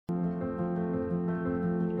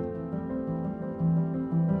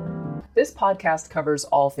This podcast covers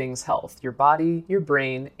all things health, your body, your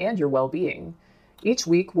brain, and your well-being. Each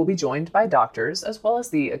week, we'll be joined by doctors, as well as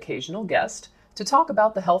the occasional guest, to talk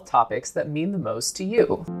about the health topics that mean the most to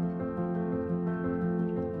you.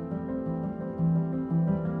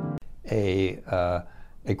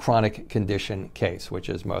 A chronic condition case, which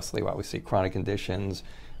is mostly what we see: chronic conditions,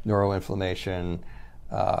 neuroinflammation.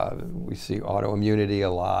 We see autoimmunity a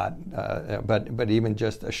lot, but even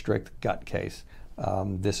just a strict gut case.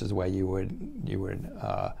 This is the way you would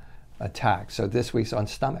attack. So this week's on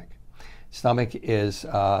stomach. Stomach is,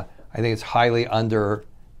 I think it's highly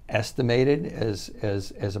underestimated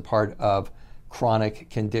as a part of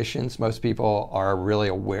chronic conditions. Most people are really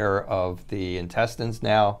aware of the intestines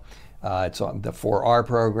now. It's on the 4R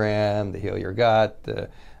program, the Heal Your Gut,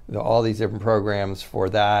 all these different programs for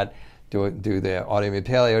that. Do the autoimmune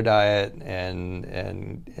paleo diet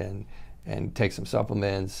and take some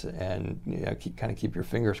supplements and keep your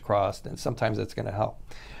fingers crossed, and sometimes that's going to help.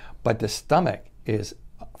 But the stomach is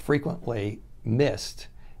frequently missed,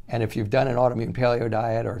 and if you've done an autoimmune paleo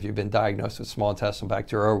diet, or if you've been diagnosed with small intestinal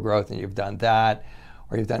bacterial overgrowth and you've done that,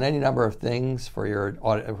 or you've done any number of things for your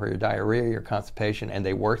diarrhea, your constipation, and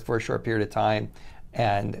they worked for a short period of time,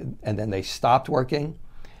 and then they stopped working,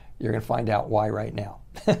 you're going to find out why right now.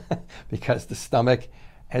 Because the stomach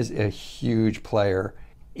is a huge player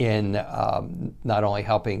in not only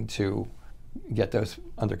helping to get those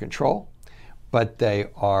under control, but they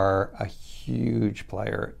are a huge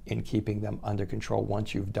player in keeping them under control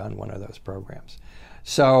once you've done one of those programs.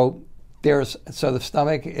 So the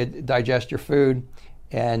stomach, it digests your food,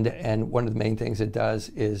 and one of the main things it does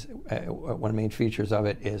is one of the main features of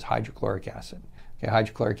it is hydrochloric acid. Okay,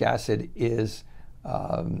 hydrochloric acid is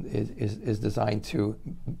designed to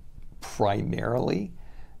primarily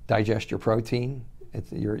digest your protein.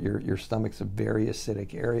 Your stomach's a very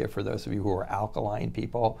acidic area. For those of you who are alkaline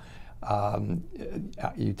people,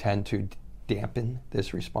 you tend to dampen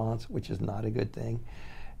this response, which is not a good thing.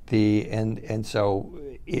 So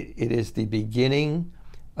it is the beginning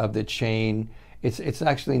of the chain. It's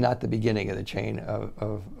actually not the beginning of the chain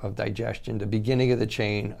of digestion. The beginning of the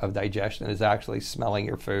chain of digestion is actually smelling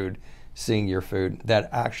your food, seeing your food. That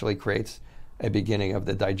actually creates a beginning of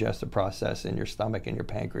the digestive process in your stomach and your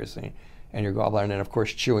pancreas and your gallbladder, and then of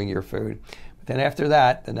course chewing your food. But then after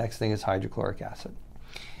that, the next thing is hydrochloric acid.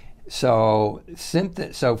 So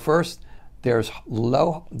first, there's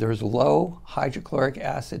low hydrochloric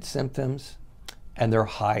acid symptoms, and there are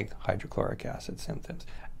high hydrochloric acid symptoms.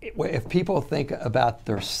 If people think about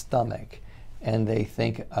their stomach and they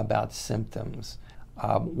think about symptoms,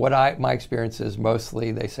 my experience is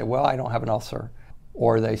mostly they say, well, I don't have an ulcer,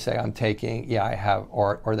 or they say I have,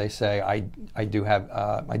 or they say I do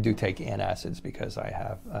take antacids because I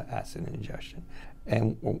have acid ingestion,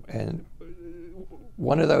 and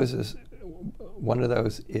one of those is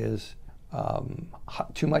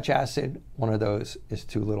too much acid. One of those is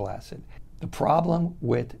too little acid. The problem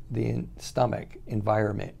with the stomach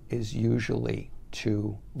environment is usually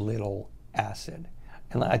too little acid.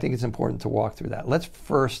 And I think it's important to walk through that. Let's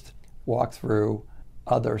first walk through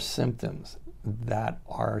other symptoms that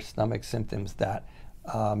are stomach symptoms that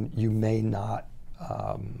you may not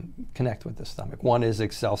connect with the stomach. One is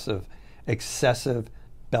excessive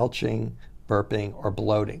belching, burping, or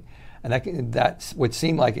bloating. And that would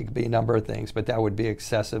seem like it could be a number of things, but that would be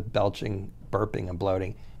excessive belching, burping, and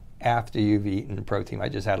bloating after you've eaten protein. I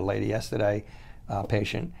just had a lady yesterday,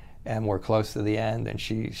 patient, and we're close to the end, and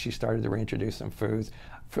she started to reintroduce some foods.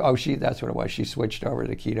 That's what it was. She switched over to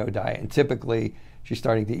the keto diet, and typically she's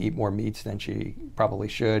starting to eat more meats than she probably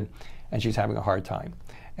should, and she's having a hard time.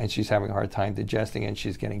 And she's having a hard time digesting, and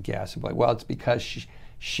she's getting gas and bloat. Well, it's because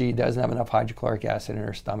she doesn't have enough hydrochloric acid in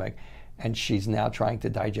her stomach, and she's now trying to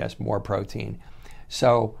digest more protein.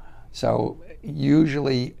 So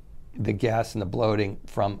usually the gas and the bloating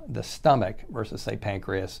from the stomach versus, say,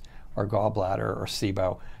 pancreas or gallbladder or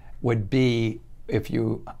SIBO would be if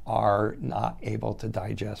you are not able to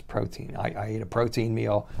digest protein. I eat a protein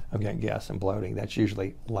meal, I'm getting gas and bloating. That's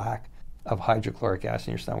usually lack of hydrochloric acid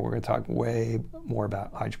in your stomach. We're going to talk way more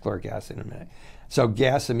about hydrochloric acid in a minute. So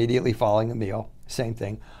gas immediately following a meal, same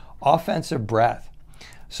thing. Offensive breath.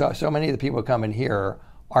 So many of the people who come in here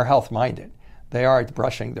are health-minded. They are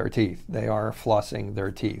brushing their teeth. They are flossing their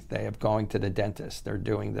teeth. They are going to the dentist. They're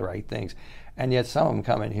doing the right things. And yet some of them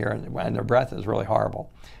come in here and their breath is really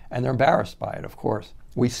horrible. And they're embarrassed by it, of course.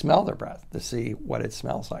 We smell their breath to see what it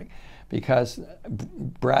smells like, because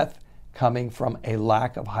breath coming from a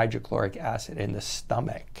lack of hydrochloric acid in the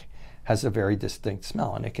stomach has a very distinct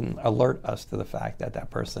smell, and it can alert us to the fact that that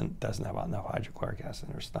person doesn't have enough hydrochloric acid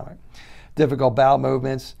in their stomach. Difficult bowel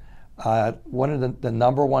movements. One of the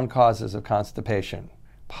number one causes of constipation,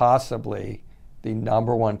 possibly the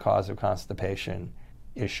number one cause of constipation,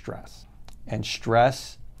 is stress. And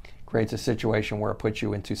stress creates a situation where it puts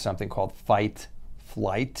you into something called fight,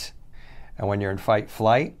 flight. And when you're in fight,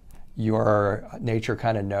 flight, your nature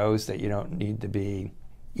kind of knows that you don't need to be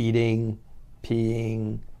eating,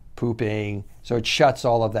 peeing, pooping. So it shuts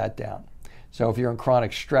all of that down. So if you're in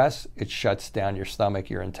chronic stress, it shuts down your stomach,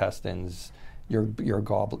 your intestines, your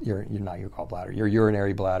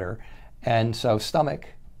urinary bladder. And so stomach,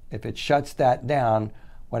 if it shuts that down,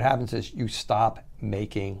 what happens is you stop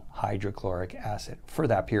making hydrochloric acid for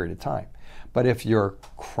that period of time. But if you're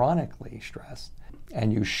chronically stressed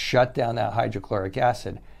and you shut down that hydrochloric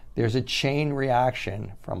acid, there's a chain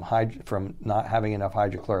reaction from not having enough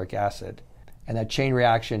hydrochloric acid. And that chain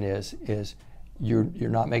reaction is you're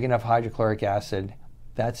not making enough hydrochloric acid.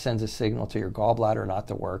 That sends a signal to your gallbladder not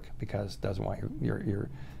to work because it doesn't want you're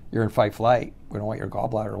in fight flight. We don't want your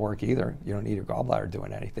gallbladder to work either. You don't need your gallbladder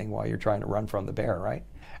doing anything while you're trying to run from the bear, right?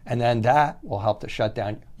 And then that will help to shut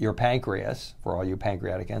down your pancreas for all you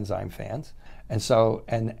pancreatic enzyme fans. And so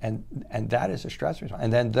and that is a stress response.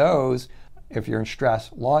 And then those, if you're in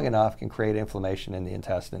stress long enough, can create inflammation in the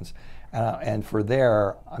intestines. And for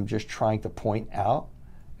there, I'm just trying to point out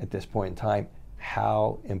at this point in time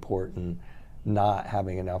how important not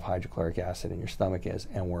having enough hydrochloric acid in your stomach is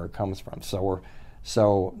and where it comes from. So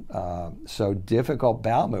difficult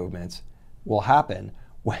bowel movements will happen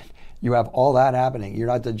when you have all that happening. You're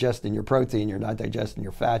not digesting your protein, you're not digesting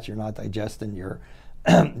your fats, you're not digesting your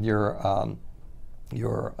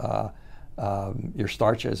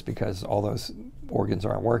starches because all those organs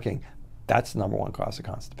aren't working. That's the number one cause of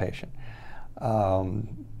constipation.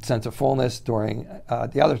 Sense of fullness during,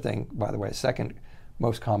 the other thing, by the way, second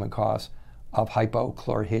most common cause of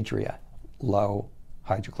hypochlorhydria, low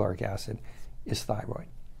hydrochloric acid, is thyroid.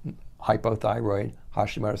 Hypothyroid,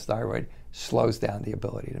 Hashimoto's thyroid, slows down the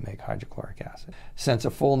ability to make hydrochloric acid. Sense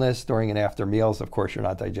of fullness during and after meals. Of course, you're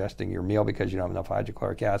not digesting your meal because you don't have enough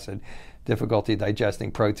hydrochloric acid. Difficulty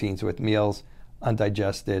digesting proteins with meals.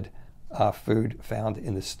 Undigested food found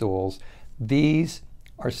in the stools. These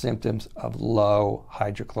are symptoms of low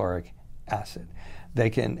hydrochloric acid. They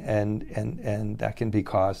can and that can be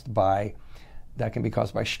caused by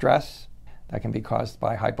stress. That can be caused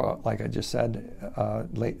by like I just said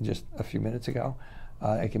just a few minutes ago.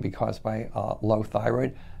 It can be caused by low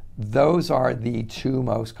thyroid. Those are the two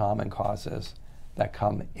most common causes that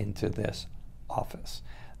come into this office.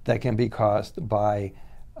 That can be caused by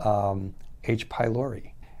H.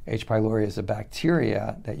 pylori. H. pylori is a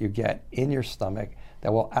bacteria that you get in your stomach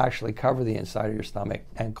that will actually cover the inside of your stomach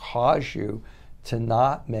and cause you to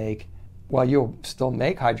not make, well, you'll still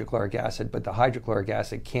make hydrochloric acid, but the hydrochloric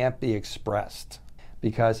acid can't be expressed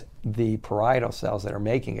because the parietal cells that are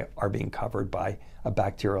making it are being covered by a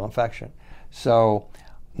bacterial infection. So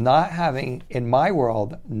in my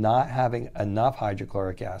world, not having enough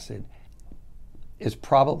hydrochloric acid is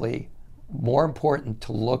probably more important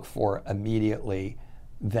to look for immediately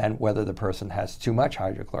than whether the person has too much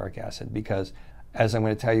hydrochloric acid, because as I'm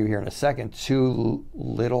going to tell you here in a second, too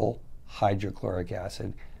little hydrochloric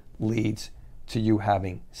acid leads to you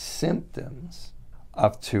having symptoms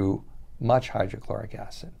of too much hydrochloric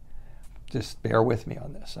acid. Just bear with me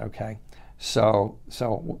on this, okay? So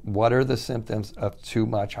what are the symptoms of too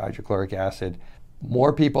much hydrochloric acid?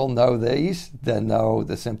 More people know these than know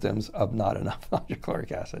the symptoms of not enough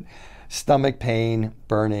hydrochloric acid. Stomach pain,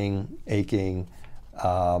 burning, aching,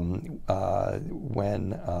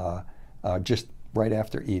 just right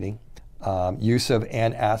after eating. Use of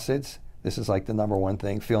antacids. This is like the number one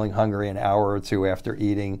thing. Feeling hungry an hour or two after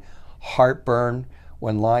eating. Heartburn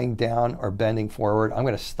when lying down or bending forward. I'm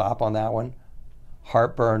going to stop on that one.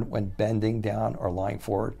 Heartburn when bending down or lying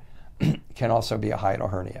forward can also be a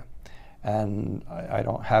hiatal hernia. And I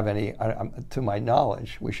don't have any, to my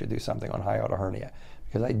knowledge, we should do something on hiatal hernia,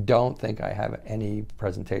 because I don't think I have any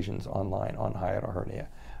presentations online on hiatal hernia.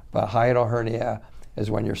 But hiatal hernia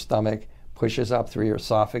is when your stomach pushes up through your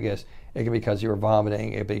esophagus. It can be because you're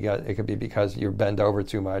vomiting. It could be because you bend over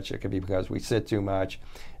too much. It could be because we sit too much.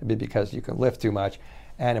 It could be because you can lift too much.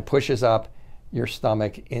 And it pushes up your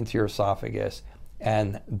stomach into your esophagus,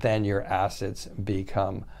 and then your acids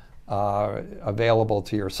become available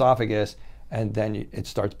to your esophagus, and then it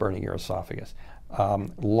starts burning your esophagus.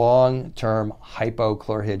 Long-term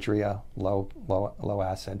hypochlorhydria, low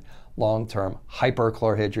acid. Long-term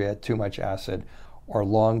hyperchlorhydria, too much acid, or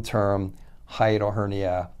long-term hiatal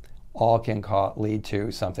hernia, all can lead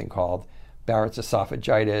to something called Barrett's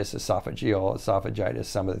esophagitis, esophageal esophagitis,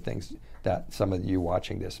 some of the things that some of you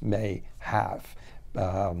watching this may have.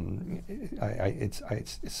 It's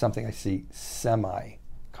something I see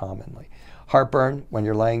semi-commonly. Heartburn, when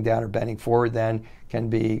you're laying down or bending forward, then can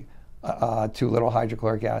be too little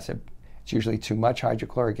hydrochloric acid. It's usually too much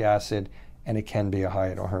hydrochloric acid, and it can be a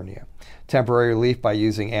hiatal hernia. Temporary relief by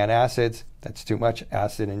using antacids. That's too much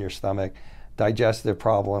acid in your stomach. Digestive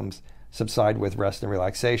problems subside with rest and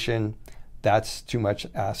relaxation. That's too much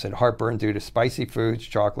acid. Heartburn due to spicy foods,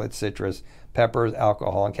 chocolate, citrus, peppers,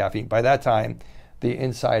 alcohol, and caffeine. By that time, the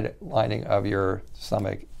inside lining of your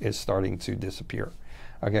stomach is starting to disappear.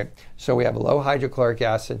 Okay, so we have low hydrochloric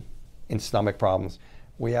acid in stomach problems.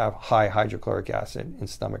 We have high hydrochloric acid in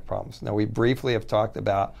stomach problems. Now, we briefly have talked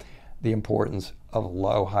about the importance of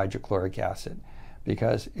low hydrochloric acid,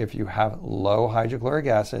 because if you have low hydrochloric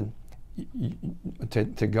acid,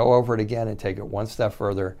 to go over it again and take it one step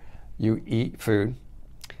further, you eat food,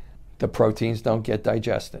 the proteins don't get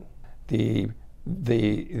digested. The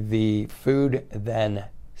food then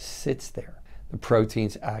sits there. The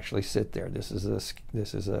proteins actually sit there. This is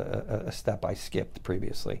a step I skipped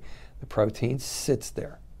previously. The protein sits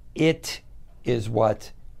there. It is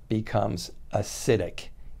what becomes acidic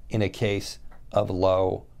in a case of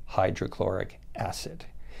low hydrochloric acid.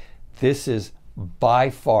 This is by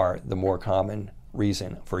far the more common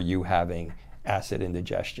reason for you having acid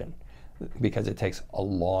indigestion, because it takes a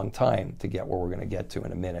long time to get where we're going to get to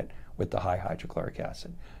in a minute with the high hydrochloric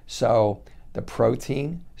acid. So the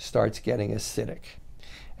protein starts getting acidic,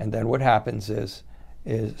 and then what happens is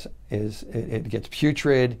it gets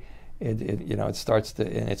putrid. It starts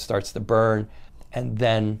to burn, and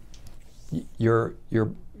then your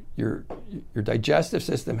digestive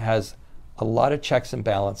system has a lot of checks and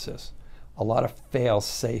balances, a lot of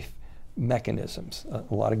fail-safe mechanisms, a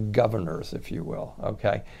lot of governors, if you will.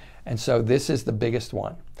 Okay, and so this is the biggest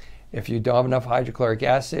one. If you don't have enough hydrochloric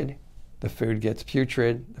acid, the food gets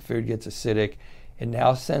putrid, the food gets acidic. It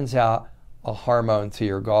now sends out a hormone to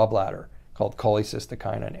your gallbladder called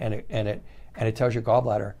cholecystokinin, and it tells your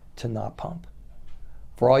gallbladder to not pump.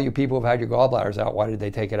 For all you people who've had your gallbladders out, why did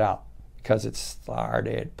they take it out? Because it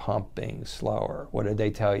started pumping slower. What did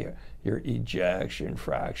they tell you? Your ejection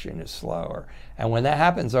fraction is slower. And when that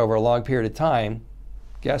happens over a long period of time,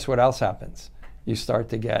 guess what else happens? You start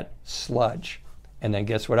to get sludge. And then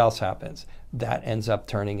guess what else happens? That ends up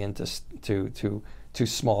turning into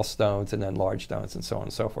small stones, and then large stones, and so on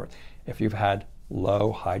and so forth, if you've had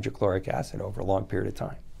low hydrochloric acid over a long period of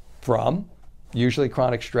time, from usually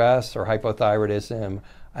chronic stress or hypothyroidism,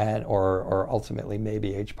 or ultimately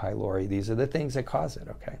maybe H. pylori. These are the things that cause it.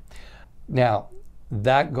 Okay. Now,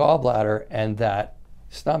 that gallbladder and that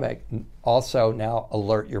stomach also now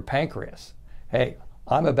alert your pancreas. Hey,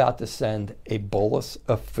 I'm about to send a bolus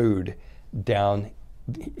of food down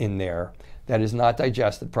in there that is not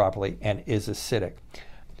digested properly and is acidic.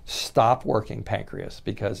 Stop working, pancreas,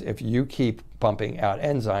 because if you keep pumping out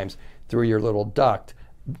enzymes through your little duct,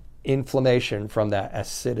 inflammation from that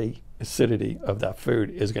acidity of that food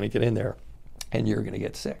is going to get in there, and you're going to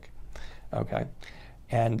get sick. Okay,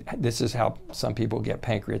 and this is how some people get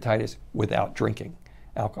pancreatitis without drinking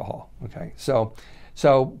alcohol. Okay,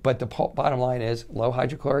 but the bottom line is low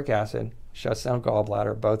hydrochloric acid shuts down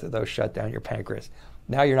gallbladder. Both of those shut down your pancreas.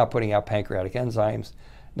 Now you're not putting out pancreatic enzymes.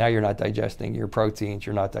 Now you're not digesting your proteins.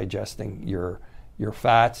 You're not digesting your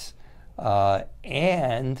fats.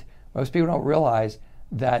 And most people don't realize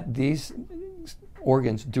that these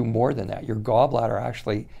organs do more than that. Your gallbladder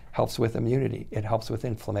actually helps with immunity. It helps with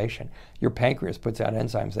inflammation. Your pancreas puts out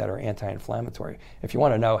enzymes that are anti-inflammatory. If you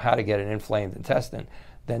want to know how to get an inflamed intestine,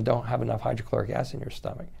 then don't have enough hydrochloric acid in your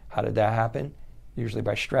stomach. How did that happen? Usually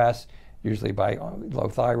by stress, usually by low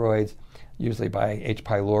thyroids, usually by H.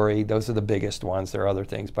 pylori. Those are the biggest ones. There are other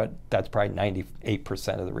things, but that's probably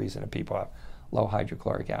 98% of the reason that people have low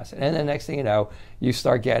hydrochloric acid. And the next thing you know, you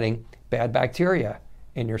start getting bad bacteria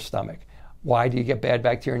in your stomach. Why do you get bad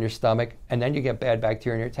bacteria in your stomach? And then you get bad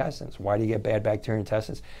bacteria in your intestines. Why do you get bad bacteria in your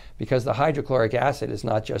intestines? Because the hydrochloric acid is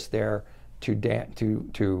not just there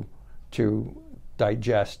to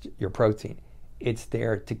digest your protein. It's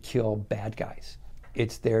there to kill bad guys.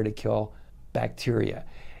 It's there to kill bacteria.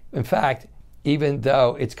 In fact, even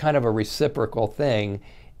though it's kind of a reciprocal thing,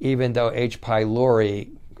 even though H. pylori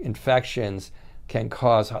infections can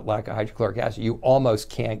cause lack of hydrochloric acid, you almost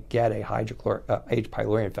can't get a H.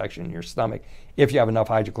 pylori infection in your stomach if you have enough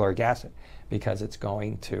hydrochloric acid, because it's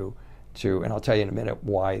going to, and I'll tell you in a minute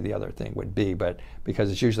why the other thing would be, but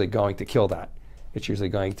because it's usually going to kill that. It's usually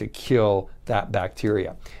going to kill that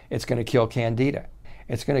bacteria. It's going to kill candida.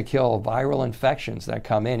 It's going to kill viral infections that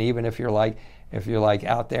come in, even if you're like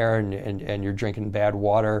out there and you're drinking bad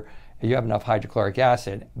water if you have enough hydrochloric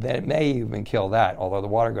acid, then it may even kill that. Although the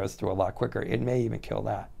water goes through a lot quicker, it may even kill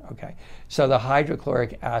that. Okay, so the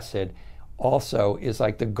hydrochloric acid also is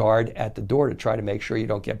like the guard at the door to try to make sure you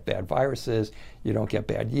don't get bad viruses, you don't get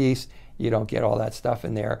bad yeast, you don't get all that stuff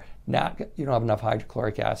in there. Now you don't have enough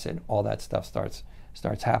hydrochloric acid, all that stuff starts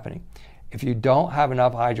happening. If you don't have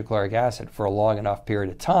enough hydrochloric acid for a long enough period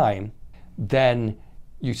of time, then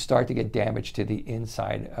you start to get damage to the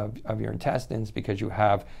inside of your intestines because you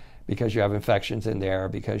have infections in there,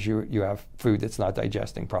 because you have food that's not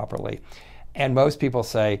digesting properly. And most people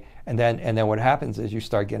say, and then what happens is you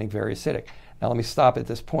start getting very acidic. Now let me stop at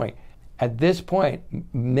this point. At this point,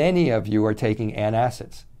 many of you are taking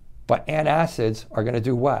antacids. But antacids are going to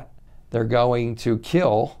do what? They're going to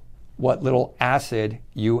kill what little acid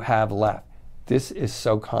you have left. This is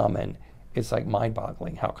so common. It's like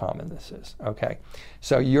mind-boggling how common this is, okay?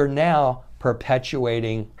 So you're now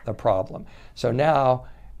perpetuating the problem. So now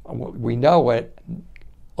we know what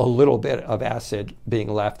a little bit of acid being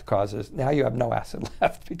left causes. Now you have no acid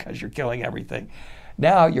left because you're killing everything.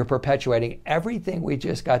 Now you're perpetuating everything we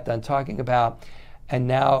just got done talking about, and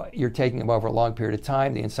now you're taking them over a long period of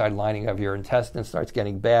time. The inside lining of your intestine starts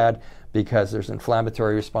getting bad because there's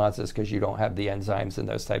inflammatory responses because you don't have the enzymes and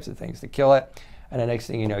those types of things to kill it. And the next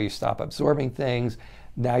thing you know, you stop absorbing things.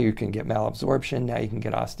 Now you can get malabsorption. Now you can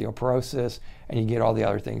get osteoporosis, and you get all the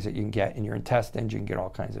other things that you can get in your intestines. You can get all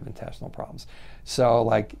kinds of intestinal problems. So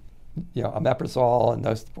like, omeprazole and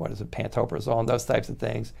those, pantoprazole and those types of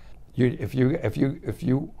things. If you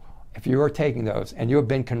are taking those and you have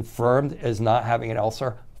been confirmed as not having an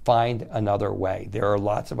ulcer, find another way. There are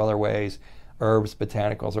lots of other ways, herbs,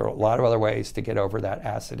 botanicals, or a lot of other ways to get over that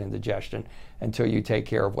acid indigestion until you take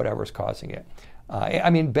care of whatever's causing it.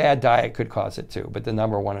 Bad diet could cause it too, but the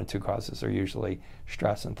number 1 and 2 causes are usually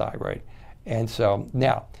stress and thyroid. And so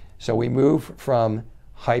now, we move from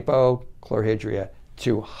hypochlorhydria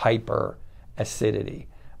to hyperacidity,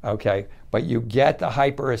 okay? But you get the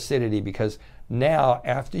hyperacidity because now,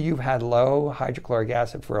 after you've had low hydrochloric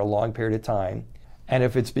acid for a long period of time, and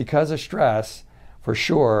if it's because of stress, for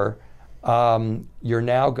sure, you're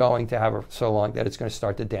now going to have it so long that it's going to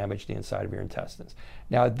start to damage the inside of your intestines.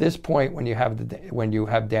 Now, at this point, when you have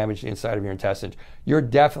damage the inside of your intestines, you're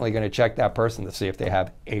definitely going to check that person to see if they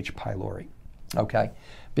have H. pylori, okay?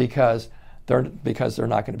 Because they're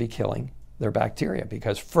not going to be killing their bacteria.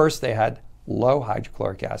 Because first they had low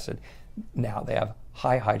hydrochloric acid, now they have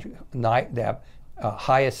high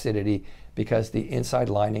acidity because the inside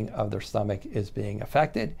lining of their stomach is being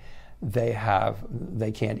affected. They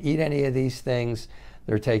can't eat any of these things.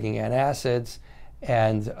 They're taking antacids,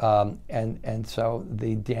 and so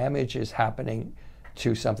the damage is happening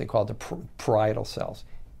to something called the parietal cells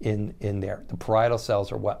in there. The parietal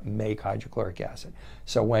cells are what make hydrochloric acid.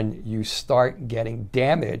 So when you start getting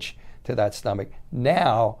damage to that stomach,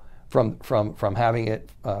 now from having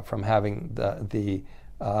the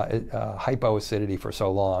hypoacidity for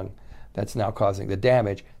so long, that's now causing the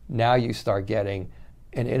damage. Now you start getting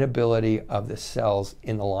an inability of the cells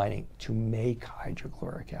in the lining to make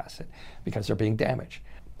hydrochloric acid because they're being damaged.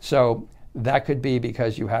 So that could be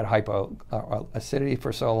because you had hypoacidity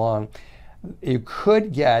for so long. You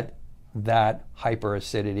could get that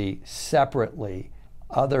hyperacidity separately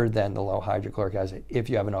other than the low hydrochloric acid if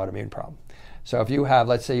you have an autoimmune problem. So if you have,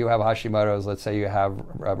 let's say you have Hashimoto's, let's say you have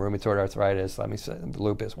rheumatoid arthritis,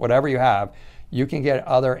 lupus, whatever you have, you can get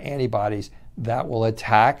other antibodies that will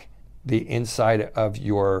attack the inside of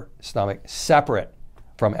your stomach separate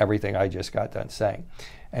from everything I just got done saying.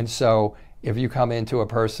 And so if you come into a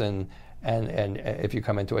person and if you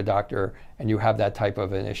come into a doctor and you have that type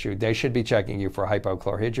of an issue, they should be checking you for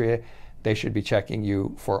hypochlorhydria. They should be checking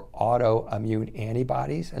you for autoimmune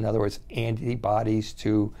antibodies. In other words, antibodies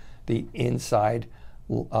to the inside,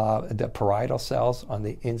 the parietal cells on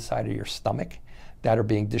the inside of your stomach that are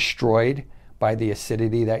being destroyed by the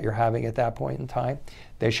acidity that you're having at that point in time.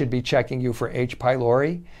 They should be checking you for H.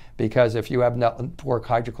 pylori, because if you have poor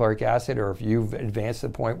hydrochloric acid, or if you've advanced to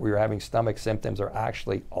the point where you're having stomach symptoms or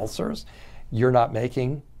actually ulcers, you're not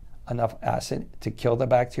making enough acid to kill the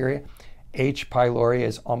bacteria. H. pylori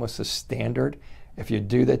is almost a standard. If you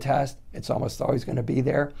do the test, it's almost always going to be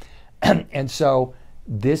there. And so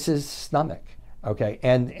this is stomach, okay?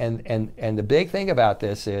 And the big thing about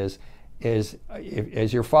this is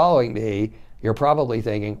as you're following me, you're probably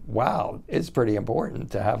thinking, wow, it's pretty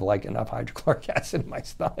important to have like enough hydrochloric acid in my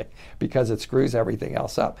stomach because it screws everything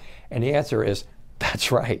else up. And the answer is,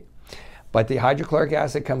 that's right. But the hydrochloric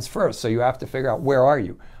acid comes first, so you have to figure out, where are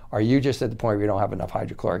you? Are you just at the point where you don't have enough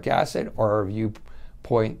hydrochloric acid, or are you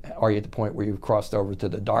at the point where you've crossed over to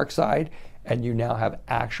the dark side and you now have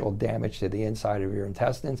actual damage to the inside of your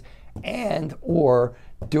intestines and or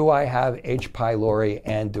do I have H. pylori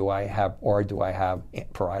and do I have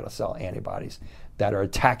parietal cell antibodies that are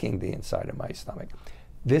attacking the inside of my stomach?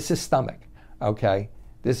 This is stomach, okay?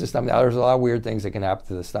 This is stomach. Now, there's a lot of weird things that can happen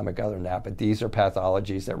to the stomach other than that, but these are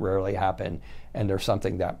pathologies that rarely happen, and they're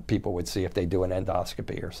something that people would see if they do an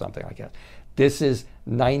endoscopy or something like that. This is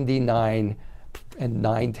 99 and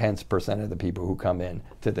 9/10% of the people who come in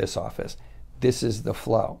to this office. This is the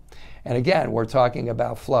flow. And again, we're talking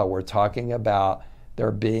about flow. We're talking about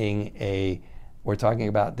there being an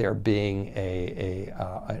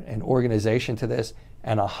organization to this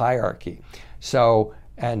and a hierarchy. So,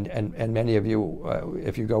 and many of you,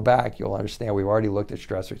 if you go back, you'll understand we've already looked at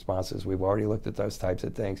stress responses. We've already looked at those types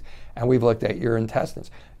of things. And we've looked at your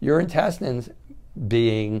intestines. Your intestines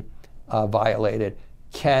being violated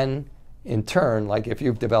can, in turn, like if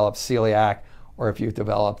you've developed celiac or if you've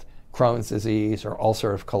developed Crohn's disease or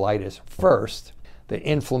ulcerative colitis first, the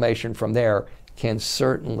inflammation from there can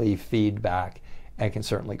certainly feed back and can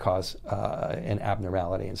certainly cause an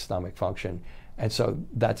abnormality in stomach function. And so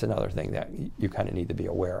that's another thing that you kind of need to be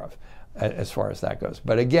aware of as far as that goes.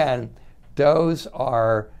 But again, those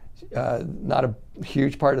are not a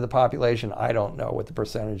huge part of the population. I don't know what the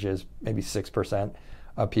percentage is, maybe 6%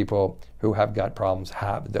 of people who have gut problems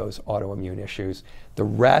have those autoimmune issues. The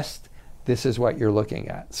rest, this is what you're looking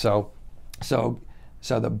at. So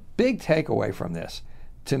the big takeaway from this,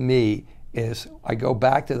 to me, is I go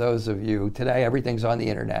back to those of you, today everything's on the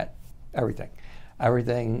internet, everything,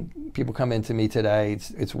 people come into me today,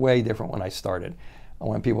 it's way different when I started,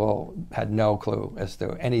 when people had no clue as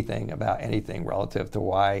to anything about anything relative to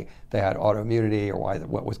why they had autoimmunity or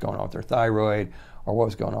what was going on with their thyroid or what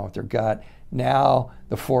was going on with their gut. Now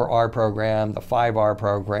the 4R program, the 5R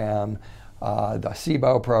program, the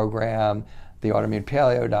SIBO program, the autoimmune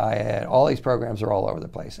paleo diet, all these programs are all over the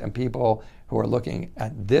place. And people who are looking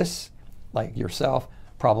at this, like yourself,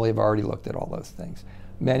 probably have already looked at all those things.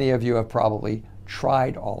 Many of you have probably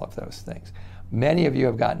tried all of those things. Many of you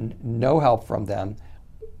have gotten no help from them,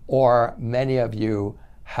 or many of you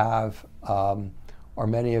have gotten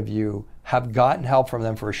help from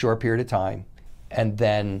them for a short period of time, and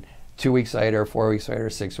then 2 weeks later, 4 weeks later,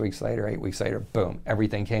 6 weeks later, 8 weeks later, boom,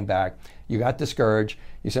 everything came back. You got discouraged.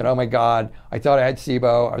 You said, oh my God, I thought I had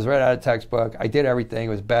SIBO. I was right out of textbook. I did everything. It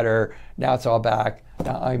was better. Now it's all back.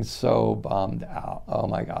 Now I'm so bummed out. Oh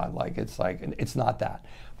my God, it's not that.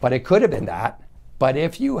 But it could have been that. But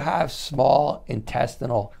if you have small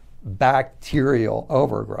intestinal bacterial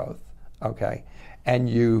overgrowth, okay, and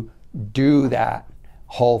you do that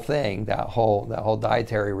whole thing, that whole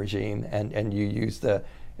dietary regime, and you use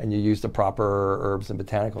the proper herbs and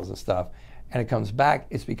botanicals and stuff, and it comes back,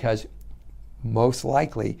 it's because most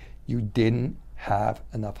likely you didn't have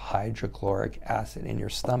enough hydrochloric acid in your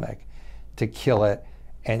stomach to kill it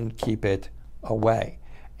and keep it away.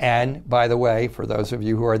 And by the way, for those of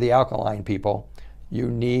you who are the alkaline people, you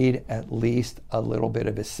need at least a little bit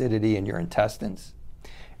of acidity in your intestines,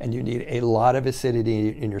 and you need a lot of acidity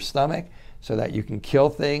in your stomach so that you can kill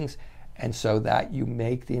things and so that you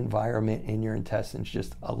make the environment in your intestines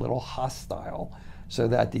just a little hostile so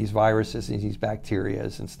that these viruses and these bacteria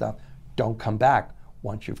and stuff don't come back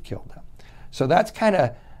once you've killed them. So that's kind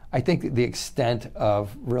of, I think, the extent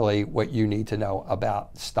of really what you need to know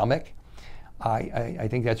about stomach. I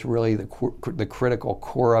think that's really the critical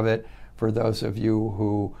core of it for those of you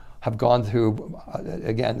who have gone through,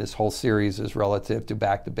 again, this whole series is relative to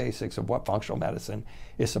back to basics of what functional medicine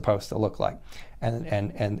is supposed to look like.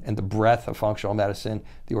 And the breadth of functional medicine,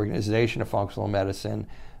 the organization of functional medicine,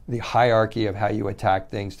 the hierarchy of how you attack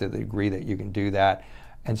things to the degree that you can do that.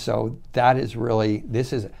 And so that is really,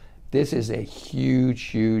 this is a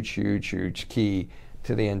huge key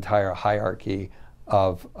to the entire hierarchy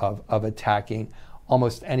of attacking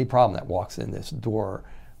almost any problem that walks in this door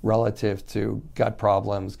relative to gut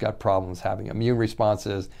problems having immune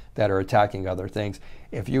responses that are attacking other things.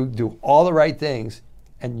 If you do all the right things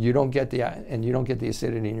and you don't get the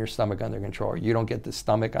acidity in your stomach under control, or you don't get the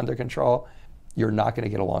stomach under control, you're not going to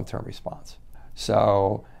get a long-term response.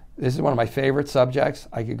 So this is one of my favorite subjects.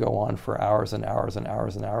 I could go on for hours and hours and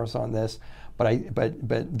hours and hours on this, but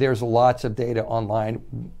there's lots of data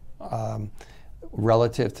online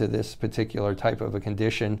relative to this particular type of a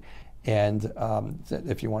condition. And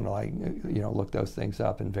if you want to look those things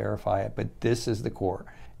up and verify it, but this is the core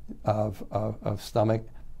of stomach.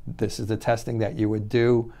 This is the testing that you would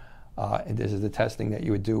do, and this is the testing that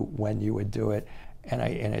you would do when you would do it. And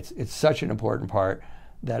it's such an important part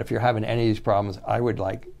that if you're having any of these problems, I would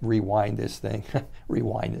rewind this thing. I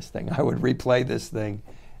would replay this thing.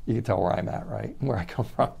 You can tell where I'm at, right? Where I come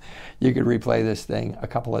from. You could replay this thing a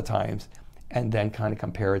couple of times and then kind of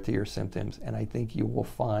compare it to your symptoms. And I think you will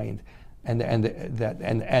find, the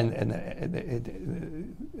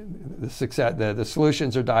success, the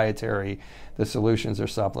solutions are dietary, the solutions are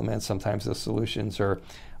supplements. Sometimes the solutions are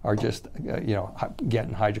just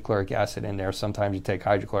getting hydrochloric acid in there. Sometimes you take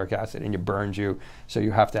hydrochloric acid and it burns you, so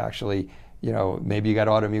you have to actually, maybe you got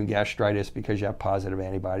autoimmune gastritis because you have positive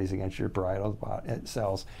antibodies against your parietal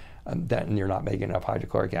cells. Then you're not making enough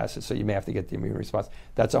hydrochloric acid, so you may have to get the immune response.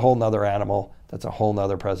 That's a whole nother animal. That's a whole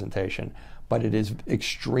nother presentation. But it is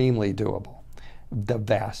extremely doable the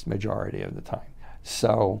vast majority of the time.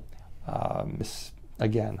 So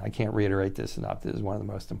again, I can't reiterate this enough. This is one of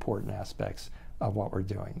the most important aspects of what we're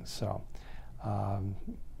doing. So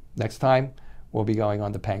next time, we'll be going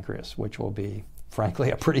on the pancreas, which will be,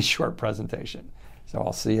 frankly, a pretty short presentation. So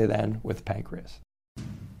I'll see you then with pancreas.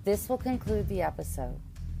 This will conclude the episode.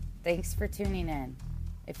 Thanks for tuning in.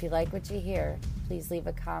 If you like what you hear, please leave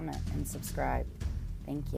a comment and subscribe. Thank you.